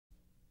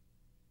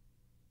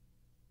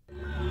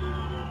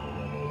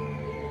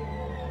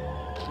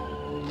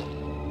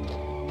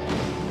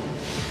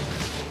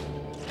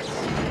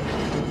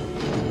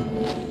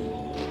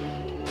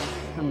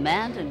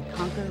Command &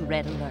 Conquer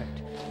Red Alert.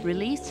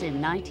 Released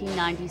in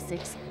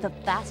 1996, the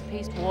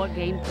fast-paced war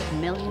game put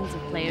millions of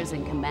players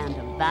in command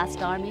of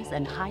vast armies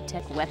and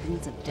high-tech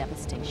weapons of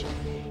devastation.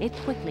 It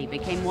quickly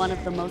became one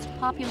of the most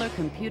popular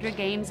computer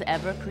games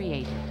ever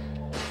created.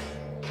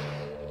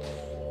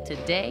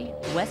 Today,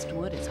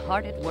 Westwood is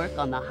hard at work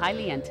on the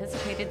highly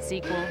anticipated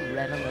sequel,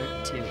 Red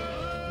Alert 2.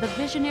 The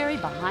visionary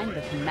behind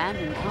the Command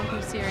 &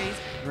 Conquer series,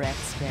 Brett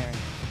Sperry.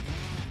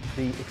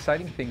 The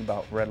exciting thing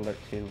about Red Alert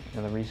 2,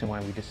 and the reason why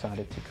we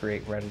decided to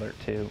create Red Alert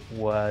 2,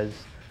 was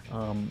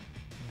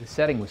the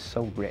setting was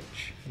so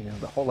rich. You know,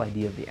 the whole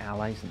idea of the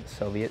Allies and the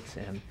Soviets,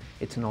 and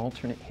it's an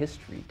alternate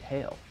history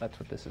tale. That's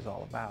what this is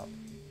all about.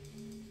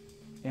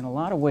 In a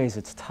lot of ways,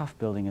 it's tough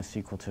building a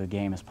sequel to a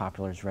game as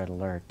popular as Red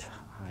Alert.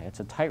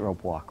 It's a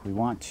tightrope walk. We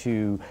want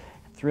to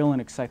thrill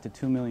and excite the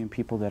 2 million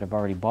people that have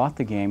already bought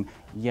the game,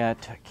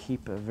 yet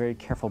keep a very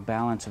careful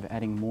balance of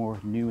adding more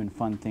new and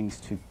fun things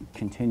to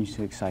continue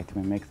to excite them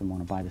and make them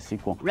want to buy the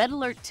sequel. Red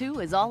Alert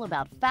 2 is all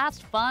about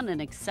fast, fun, and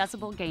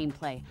accessible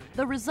gameplay.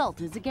 The result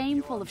is a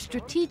game full of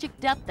strategic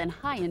depth and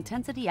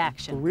high-intensity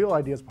action. The real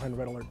ideas behind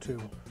Red Alert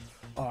 2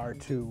 are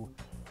to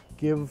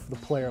give the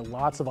player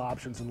lots of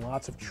options and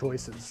lots of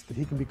choices that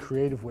he can be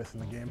creative with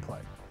in the gameplay.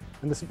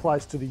 And this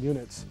applies to the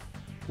units,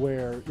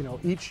 where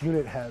each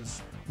unit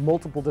has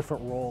multiple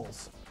different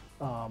roles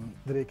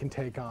that it can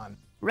take on.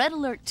 Red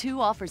Alert 2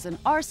 offers an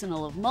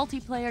arsenal of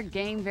multiplayer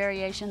game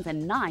variations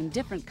and 9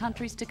 different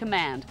countries to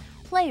command.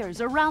 Players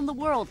around the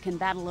world can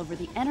battle over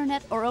the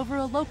internet or over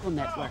a local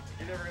network.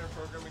 You're never going to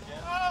program again?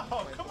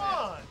 Oh, come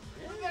on!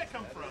 Where did that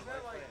come from?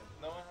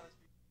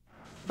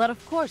 But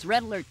of course,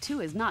 Red Alert 2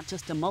 is not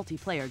just a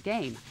multiplayer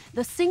game.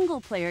 The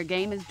single-player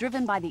game is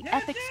driven by the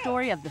epic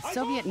story of the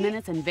Soviet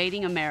menace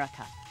invading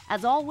America.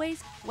 As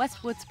always,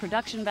 Westwood's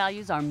production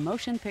values are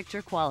motion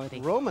picture quality.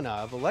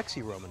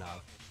 Alexei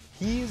Romanov,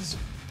 he's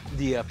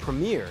the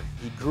premier.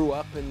 He grew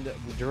up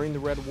during the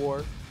Red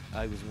War.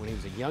 When he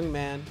was a young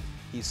man,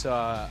 he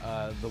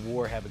saw the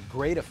war have a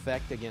great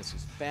effect against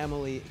his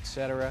family,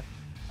 etc.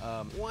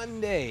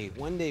 One day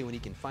when he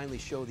can finally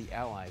show the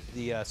Allies,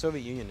 the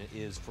Soviet Union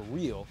is for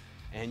real,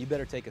 and you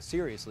better take us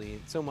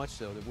seriously, so much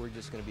so that we're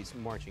just going to be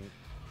marching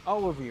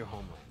all over your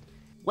homeland.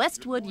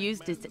 Westwood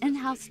used its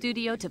in-house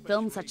studio to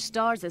film such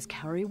stars as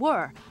Carrie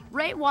Wurr,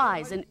 Ray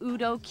Wise, and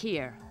Udo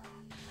Kier.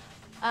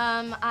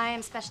 I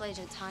am Special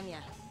Agent Tanya,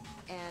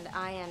 and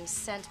I am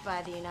sent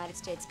by the United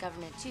States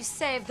government to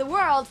save the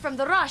world from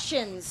the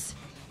Russians.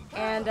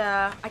 And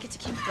I get to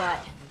kick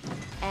butt.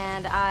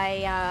 And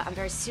I'm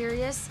very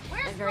serious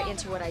and very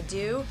into what I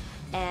do,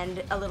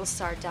 and a little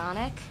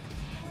sardonic.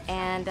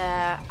 And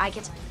I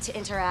get to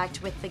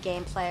interact with the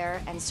game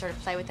player and sort of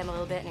play with them a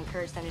little bit and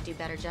encourage them to do a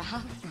better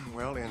job.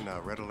 Well, in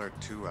Red Alert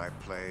 2, I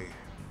play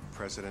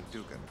President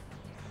Dugan.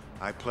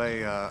 I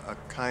play a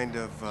kind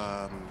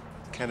of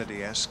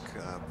Kennedy-esque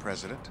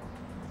president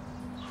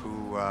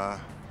who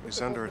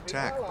is under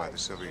attack by the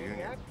Soviet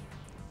Union.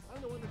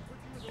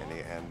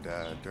 And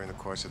during the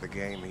course of the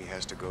game, he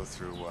has to go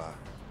through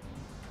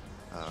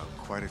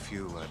quite a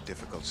few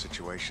difficult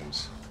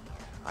situations.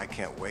 I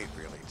can't wait,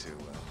 really,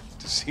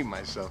 to see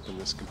myself in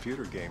this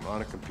computer game,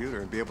 on a computer,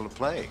 and be able to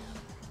play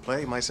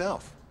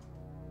myself.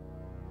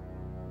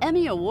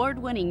 Emmy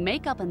Award-winning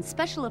makeup and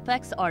special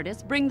effects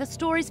artists bring the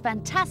story's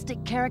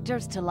fantastic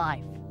characters to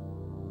life.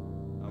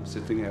 I'm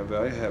sitting here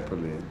very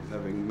happily,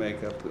 having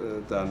makeup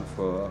done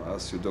for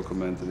us. You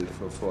documented it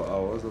for 4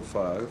 hours or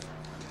 5,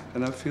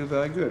 and I feel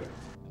very good.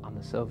 On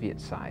the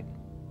Soviet side,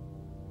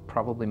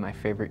 probably my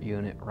favorite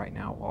unit right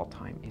now of all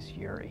time is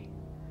Yuri.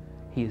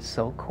 He is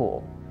so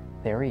cool.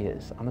 There he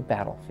is on the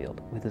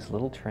battlefield with his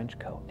little trench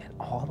coat and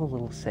all the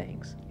little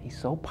sayings. He's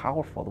so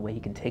powerful the way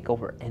he can take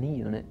over any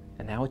unit,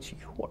 and now it's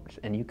yours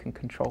and you can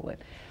control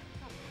it.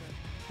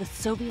 The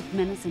Soviet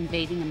menace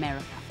invading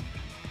America.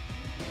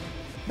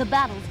 The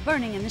battles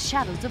burning in the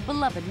shadows of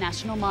beloved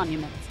national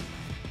monuments.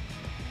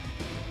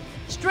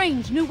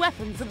 Strange new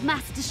weapons of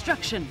mass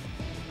destruction.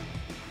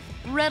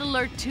 Red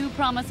Alert 2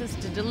 promises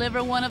to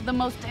deliver one of the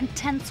most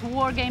intense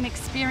war game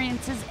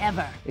experiences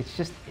ever.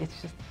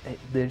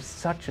 There's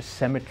such a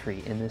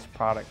symmetry in this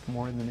product,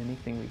 more than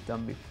anything we've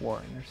done before,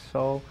 and there's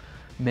so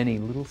many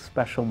little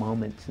special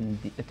moments and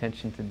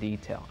attention to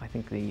detail. I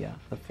think the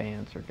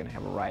fans are going to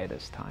have a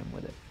riotous time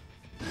with it.